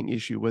 they're having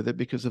issue with it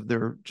because of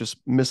their just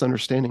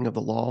misunderstanding of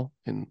the law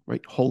and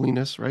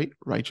holiness, right?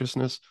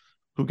 Righteousness,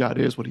 who God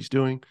is, what he's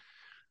doing.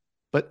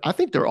 But I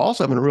think they're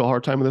also having a real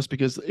hard time with this,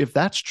 because if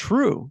that's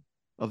true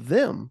of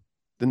them,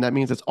 then that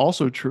means it's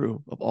also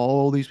true of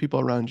all these people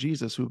around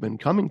Jesus who've been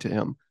coming to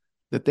him,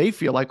 that they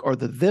feel like are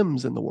the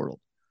thems in the world,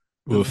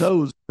 the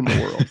those in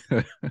the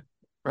world,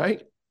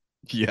 right?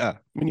 Yeah.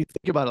 When you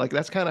think about it, like,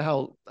 that's kind of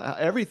how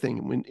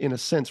everything, in a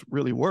sense,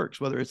 really works,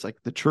 whether it's like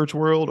the church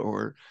world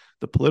or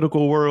the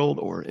political world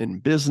or in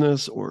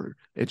business or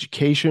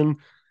education.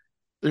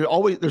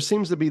 There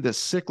seems to be this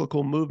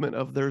cyclical movement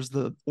of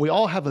we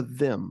all have a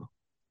them.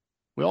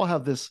 We all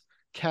have this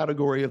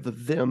category of the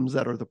thems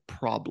that are the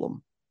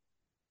problem.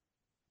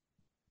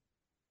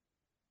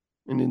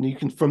 And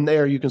then from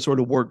there, you can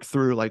sort of work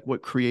through like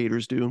what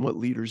creators do and what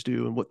leaders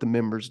do and what the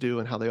members do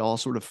and how they all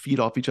sort of feed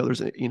off each other's,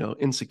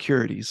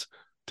 insecurities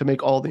to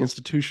make all the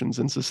institutions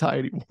in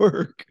society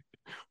work.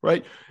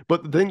 Right.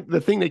 But then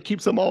the thing that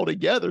keeps them all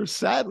together,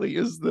 sadly,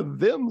 is the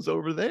thems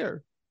over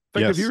there.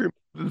 In fact, if you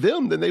remove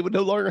them, then they would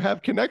no longer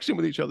have connection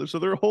with each other. So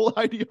their whole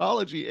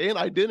ideology and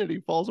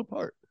identity falls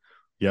apart.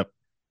 Yep.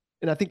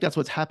 And I think that's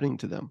what's happening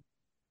to them,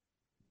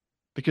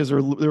 because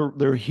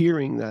they're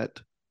hearing that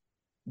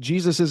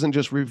Jesus isn't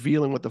just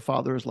revealing what the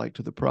Father is like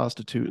to the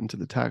prostitute and to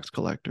the tax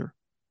collector,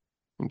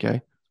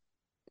 okay,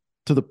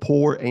 to the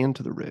poor and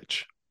to the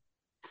rich.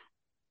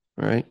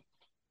 All right.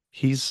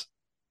 He's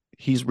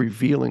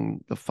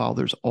revealing the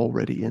Father's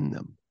already in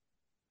them.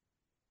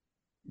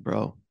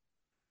 Bro,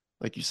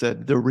 like you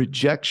said, the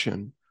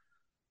rejection,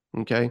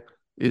 okay,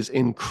 is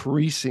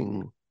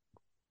increasing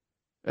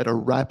at a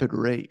rapid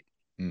rate,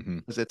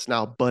 because it's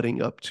now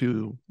budding up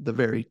to the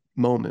very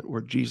moment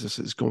where Jesus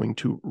is going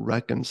to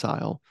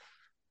reconcile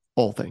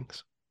all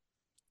things,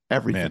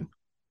 everything.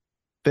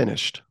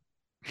 Finished.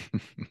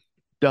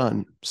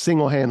 Done.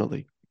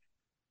 Single-handedly.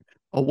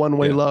 A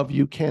one-way love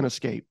you can't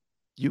escape.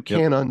 You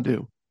can't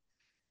undo.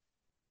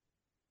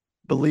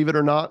 Believe it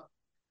or not,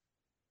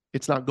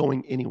 it's not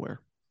going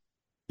anywhere.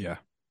 Yeah.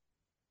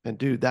 And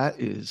dude, that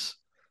is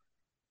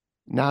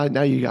now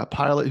you got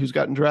Pilate who's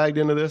gotten dragged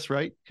into this,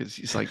 right? Because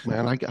he's like,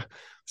 man,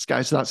 this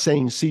guy's not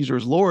saying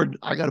Caesar's Lord.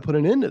 I got to put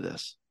an end to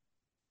this.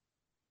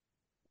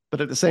 But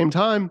at the same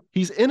time,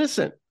 he's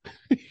innocent.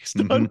 He's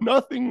done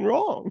nothing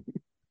wrong.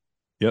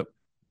 Yep.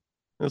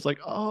 And it's like,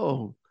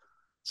 oh,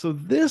 so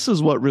this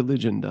is what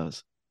religion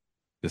does.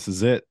 This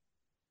is it.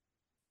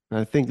 And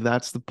I think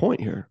that's the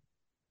point here.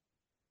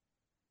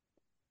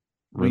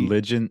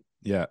 Religion,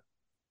 yeah.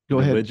 Go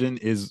ahead.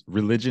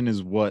 Religion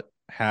is what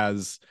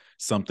has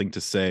something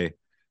to say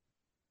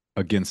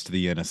against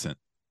the innocent.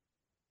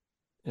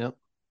 Yep.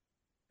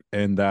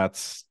 And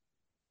that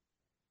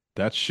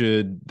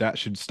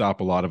should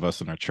stop a lot of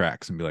us in our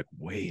tracks and be like,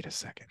 wait a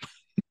second.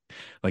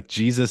 Like,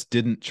 Jesus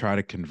didn't try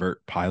to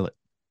convert Pilate.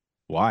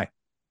 Why?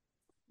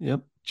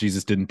 Yep.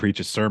 Jesus didn't preach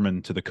a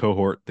sermon to the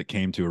cohort that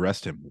came to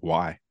arrest him.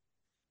 Why?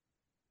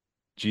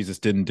 Jesus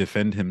didn't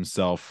defend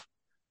himself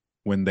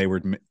when they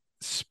were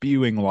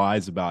spewing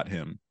lies about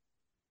him.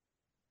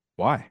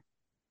 Why?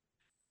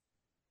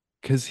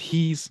 Because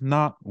he's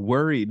not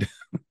worried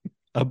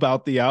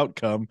about the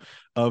outcome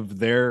of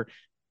their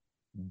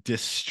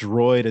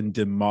destroyed and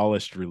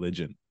demolished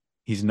religion.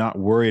 He's not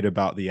worried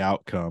about the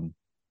outcome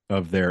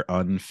of their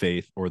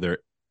unfaith or their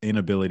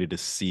inability to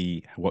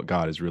see what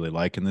God is really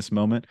like in this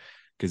moment,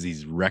 because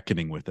he's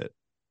reckoning with it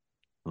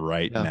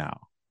right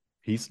now.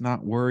 He's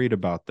not worried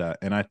about that.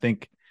 And I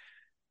think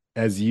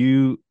as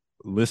you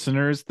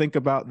listeners think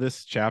about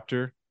this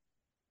chapter,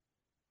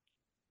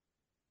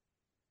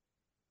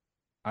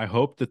 I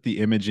hope that the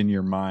image in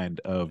your mind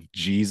of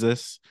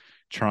Jesus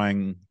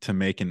trying to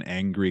make an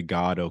angry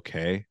God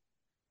okay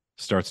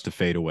starts to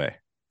fade away,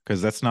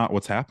 because that's not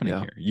what's happening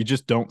here. You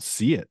just don't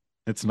see it.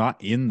 It's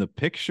not in the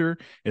picture.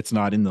 It's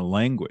not in the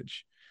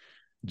language.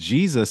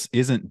 Jesus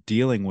isn't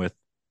dealing with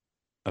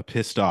a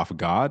pissed off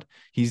God.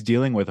 He's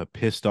dealing with a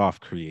pissed off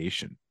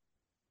creation.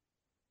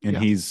 And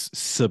he's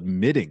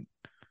submitting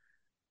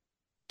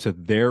to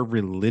their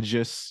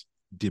religious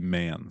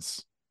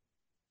demands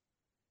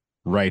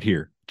right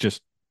here,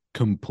 just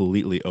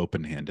completely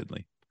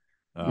open-handedly.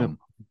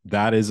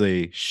 That is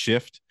a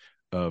shift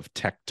of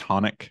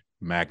tectonic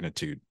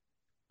magnitude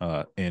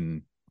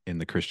in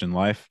the Christian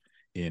life,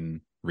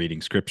 in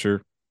reading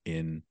scripture,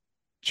 in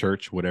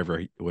church, whatever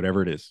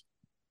it is.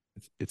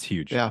 It's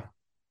huge.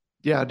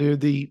 Yeah,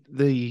 dude.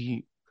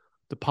 The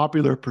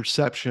popular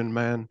perception,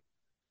 man,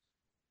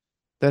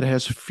 that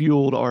has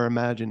fueled our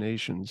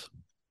imaginations,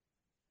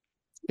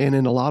 and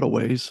in a lot of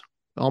ways,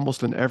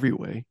 almost in every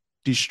way,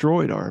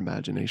 destroyed our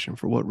imagination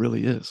for what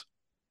really is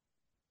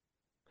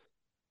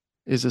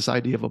this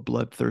idea of a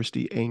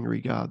bloodthirsty,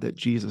 angry God that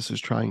Jesus is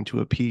trying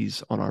to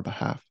appease on our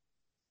behalf.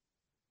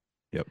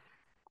 Yep.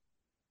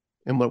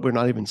 And what we're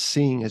not even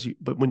seeing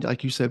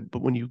like you said,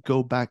 when you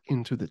go back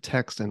into the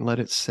text and let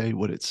it say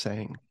what it's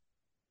saying,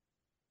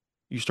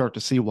 you start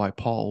to see why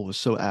Paul was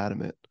so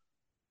adamant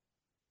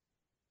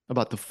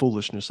about the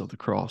foolishness of the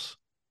cross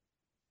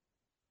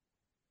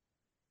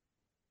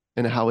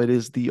and how it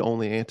is the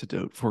only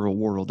antidote for a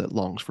world that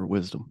longs for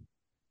wisdom.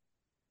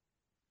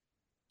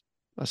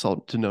 I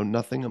sought to know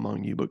nothing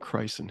among you but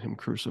Christ and him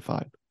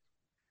crucified.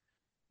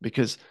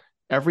 Because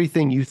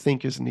everything you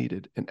think is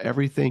needed and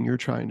everything you're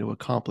trying to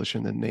accomplish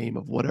in the name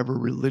of whatever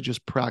religious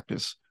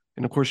practice,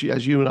 and of course,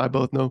 as you and I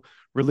both know,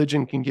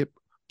 religion can get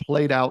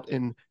played out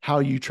in how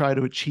you try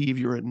to achieve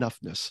your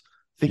enoughness.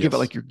 Think of it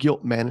like your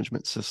guilt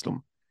management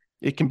system.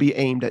 It can be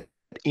aimed at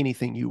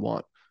anything you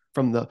want,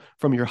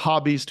 from your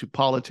hobbies to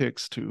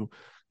politics to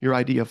your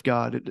idea of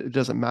God. It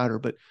doesn't matter.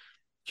 But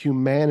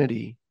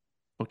humanity,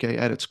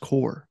 at its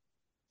core,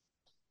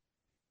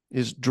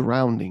 is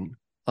drowning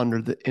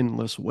under the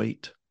endless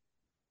weight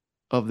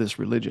of this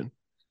religion.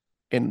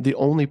 And the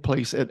only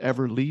place it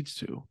ever leads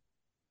to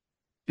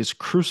is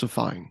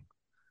crucifying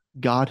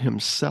God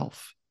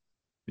himself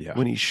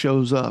when he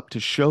shows up to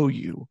show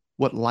you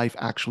what life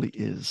actually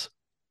is.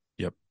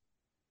 Yep.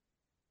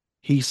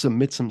 He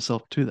submits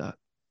himself to that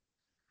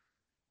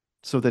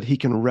so that he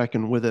can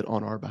reckon with it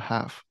on our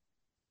behalf.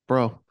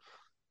 Bro,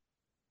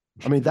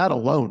 I mean, that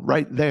alone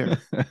right there,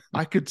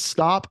 I could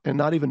stop and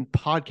not even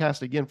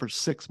podcast again for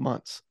 6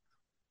 months.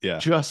 Yeah.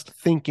 Just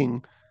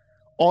thinking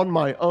on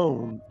my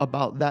own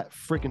about that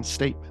freaking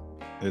statement.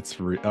 It's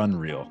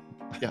unreal.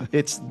 Yeah,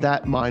 it's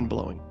that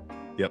mind-blowing.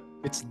 Yep.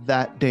 It's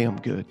that damn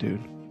good,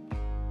 dude.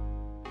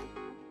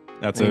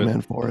 That's Amen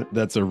for it.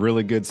 That's a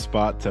really good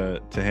spot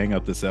to hang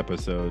up this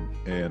episode.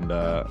 And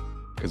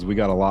because we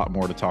got a lot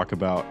more to talk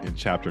about in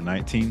chapter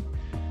 19.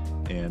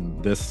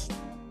 And this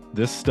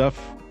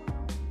stuff,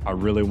 I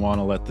really want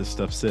to let this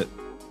stuff sit.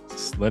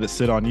 Just let it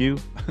sit on you.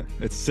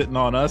 It's sitting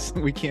on us.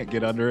 We can't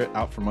get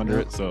out from under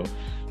it. So,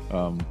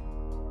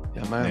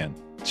 yeah, man.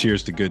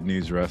 Cheers to good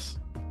news, Russ.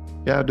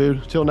 Yeah,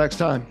 dude. Till next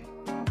time.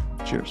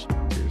 Cheers.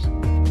 Cheers.